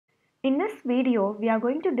In this video, we are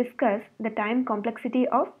going to discuss the time complexity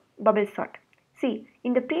of bubble sort. See,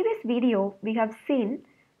 in the previous video, we have seen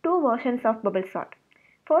two versions of bubble sort.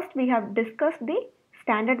 First, we have discussed the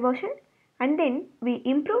standard version and then we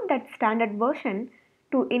improved that standard version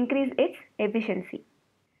to increase its efficiency.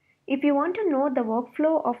 If you want to know the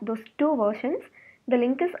workflow of those two versions, the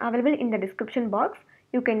link is available in the description box.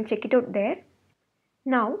 You can check it out there.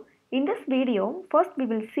 Now, in this video, first we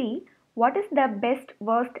will see what is the best,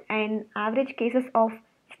 worst and average cases of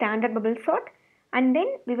standard bubble sort, and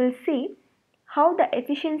then we will see how the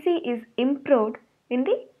efficiency is improved in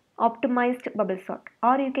the optimized bubble sort,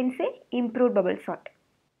 or you can say improved bubble sort.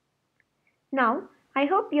 Now, I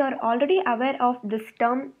hope you are already aware of this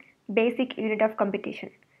term basic unit of computation,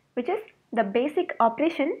 which is the basic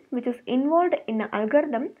operation which is involved in an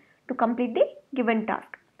algorithm to complete the given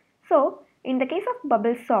task. So, in the case of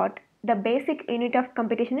bubble sort, the basic unit of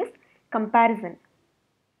computation is comparison.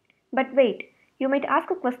 But wait, you might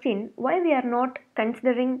ask a question why we are not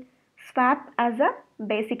considering swap as a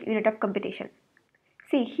basic unit of computation.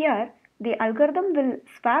 See here, the algorithm will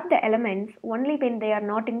swap the elements only when they are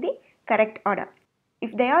not in the correct order.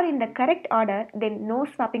 If they are in the correct order, then no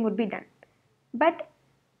swapping would be done. But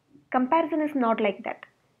comparison is not like that.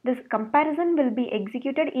 This comparison will be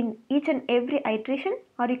executed in each and every iteration,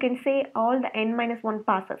 or you can say all the n-1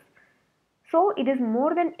 passes. So it is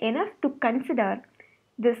more than enough to consider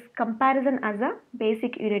this comparison as a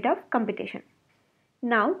basic unit of computation.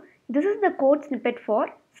 Now, this is the code snippet for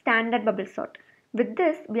standard bubble sort. With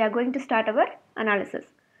this, we are going to start our analysis.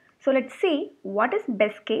 So let's see what is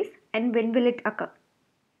best case and when will it occur.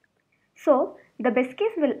 So the best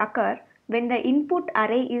case will occur when the input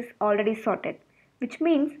array is already sorted, which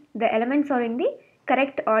means the elements are in the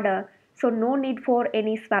correct order, so no need for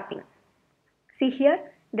any swapping. See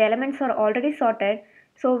here, the elements are already sorted,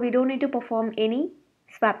 so we don't need to perform any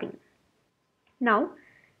swapping. Now,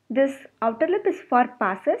 this outer loop is for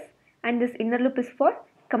passes and this inner loop is for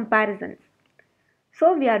comparisons.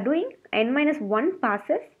 So we are doing n-1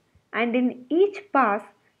 passes and in each pass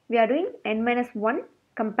we are doing n-1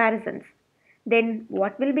 comparisons. Then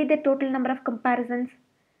what will be the total number of comparisons?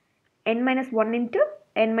 n-1 into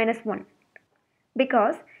n-1.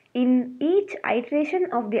 Because in each iteration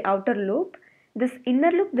of the outer loop, this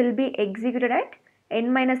inner loop will be executed at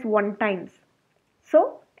n-1 times.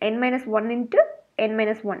 So n-1 into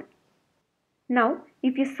n-1. Now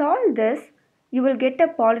if you solve this, you will get a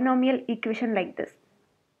polynomial equation like this.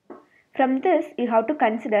 From this, you have to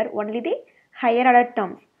consider only the higher order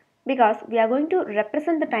terms because we are going to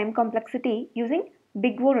represent the time complexity using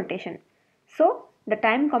big O notation. So, the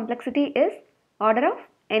time complexity is order of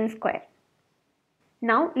n square.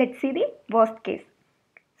 Now, let's see the worst case.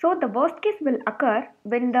 So, the worst case will occur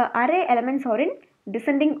when the array elements are in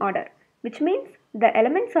descending order, which means the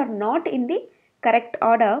elements are not in the correct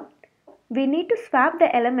order. We need to swap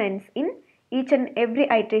the elements in each and every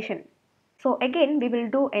iteration. So again we will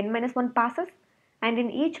do n-1 passes and in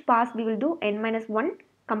each pass we will do n-1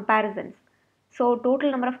 comparisons. So total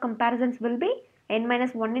number of comparisons will be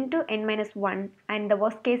n-1 into n-1 and the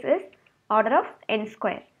worst case is order of n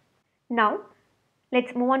square. Now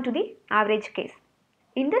let's move on to the average case.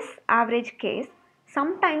 In this average case,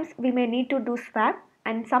 sometimes we may need to do swap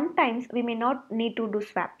and sometimes we may not need to do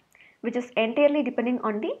swap, which is entirely depending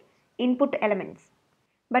on the input elements.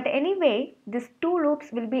 But anyway, these two loops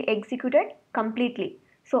will be executed completely.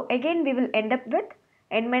 So again we will end up with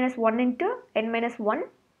n-1 into n-1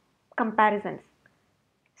 comparisons.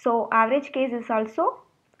 So average case is also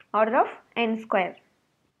order of n square.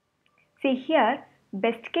 See here,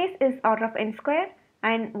 best case is order of n square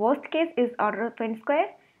and worst case is order of n square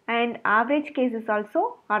and average case is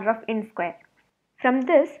also order of n square. From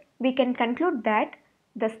this, we can conclude that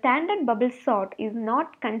the standard bubble sort is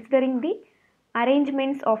not considering the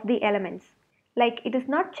arrangements of the elements. Like it is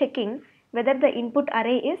not checking whether the input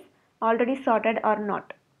array is already sorted or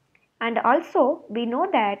not. And also we know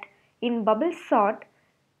that in bubble sort,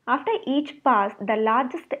 after each pass the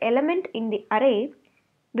largest element in the array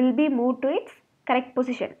will be moved to its correct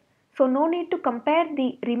position. So no need to compare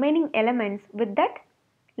the remaining elements with that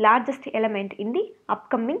largest element in the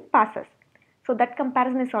upcoming passes. So that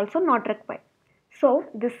comparison is also not required. So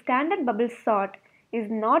the standard bubble sort is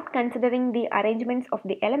not considering the arrangements of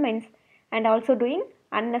the elements and also doing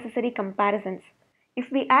unnecessary comparisons. If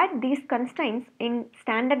we add these constraints in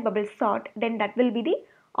standard bubble sort, then that will be the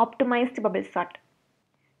optimized bubble sort.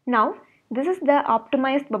 Now this is the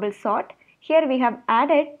optimized bubble sort. Here we have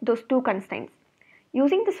added those two constraints.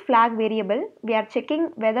 Using this flag variable, we are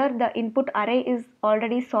checking whether the input array is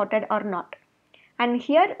already sorted or not. And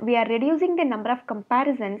here we are reducing the number of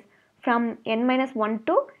comparisons from n-1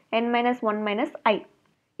 to n minus 1 minus I.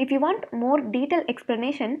 If you want more detailed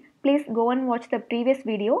explanation, please go and watch the previous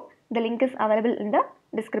video. The link is available in the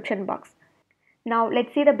description box. Now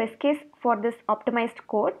let's see the best case for this optimized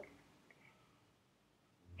code.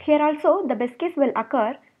 Here also the best case will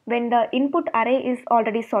occur when the input array is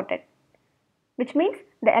already sorted, which means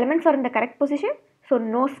the elements are in the correct position, so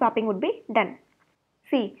no swapping would be done.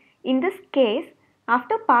 See, in this case,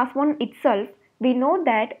 after pass 1 itself, we know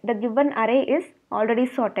that the given array is already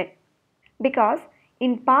sorted, because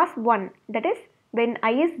in pass 1, that is when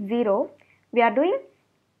I is 0, we are doing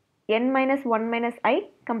n minus 1 minus I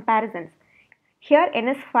comparisons. Here n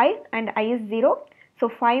is 5 and I is 0, so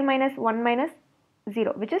 5 minus 1 minus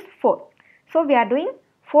 0, which is 4. So we are doing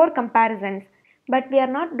 4 comparisons, but we are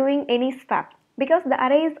not doing any swap because the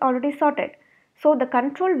array is already sorted. So the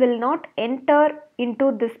control will not enter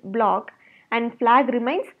into this block and flag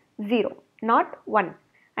remains 0, not 1,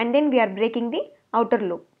 and then we are breaking the outer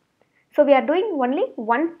loop. So we are doing only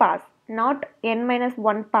one pass, not n minus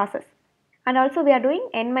 1 passes, and also we are doing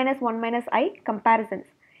n minus 1 minus I comparisons.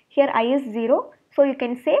 Here I is 0, so you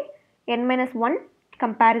can say n minus 1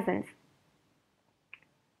 comparisons.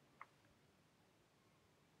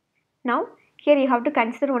 Now here you have to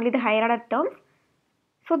consider only the higher order terms.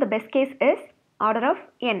 So the best case is order of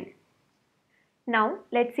n. Now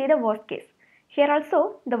let's see the worst case. Here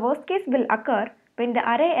also the worst case will occur when the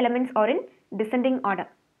array elements are in descending order,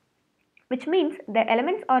 which means the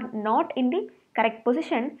elements are not in the correct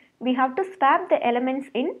position. We have to swap the elements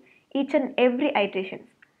in each and every iteration.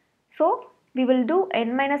 So we will do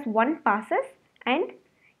n minus 1 passes and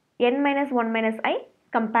n minus 1 minus I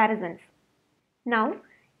comparisons. Now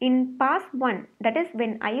in pass 1, that is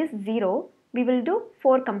when I is 0, we will do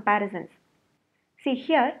 4 comparisons. See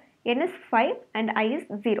here n is 5 and I is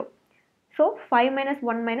 0. So 5 minus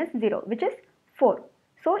 1 minus 0, which is 4.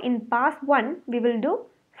 So in pass 1 we will do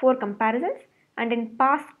 4 comparisons, and in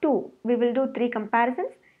pass 2 we will do 3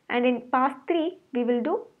 comparisons, and in pass 3 we will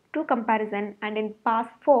do 2 comparisons, and in pass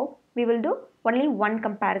 4 we will do only 1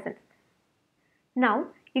 comparison. Now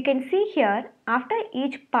you can see here after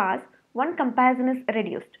each pass 1 comparison is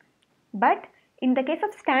reduced, but in the case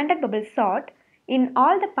of standard bubble sort, in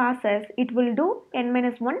all the passes it will do n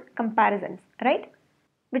minus 1 comparisons, right?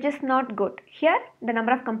 Which is not good. Here the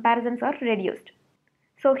number of comparisons are reduced.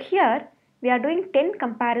 So here we are doing 10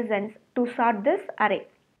 comparisons to sort this array.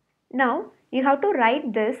 Now you have to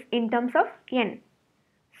write this in terms of n.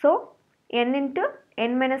 So n into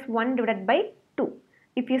n minus 1 divided by 2.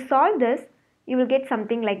 If you solve this, you will get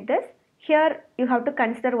something like this. Here you have to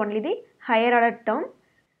consider only the higher order term.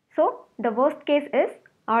 So the worst case is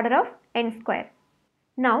order of n square.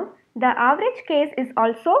 Now the average case is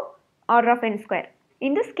also order of n square.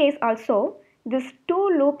 In this case also, these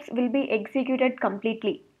 2 loops will be executed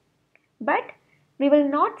completely, but we will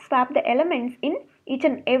not swap the elements in each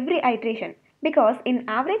and every iteration, because in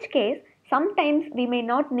average case sometimes we may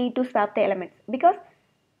not need to swap the elements because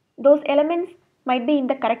those elements might be in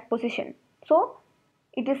the correct position. So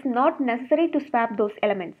it is not necessary to swap those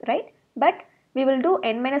elements, right? But we will do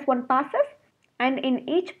n minus 1 passes, and in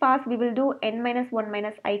each pass we will do n minus 1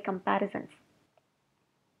 minus I comparisons.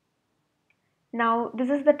 Now this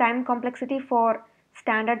is the time complexity for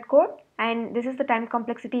standard code, and this is the time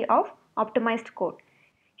complexity of optimized code.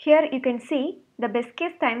 Here you can see the best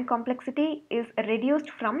case time complexity is reduced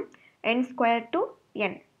from n square to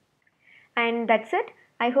n. And that's it.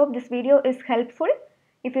 I hope this video is helpful.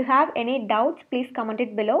 If you have any doubts, please comment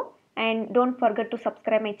it below, and don't forget to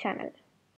subscribe my channel.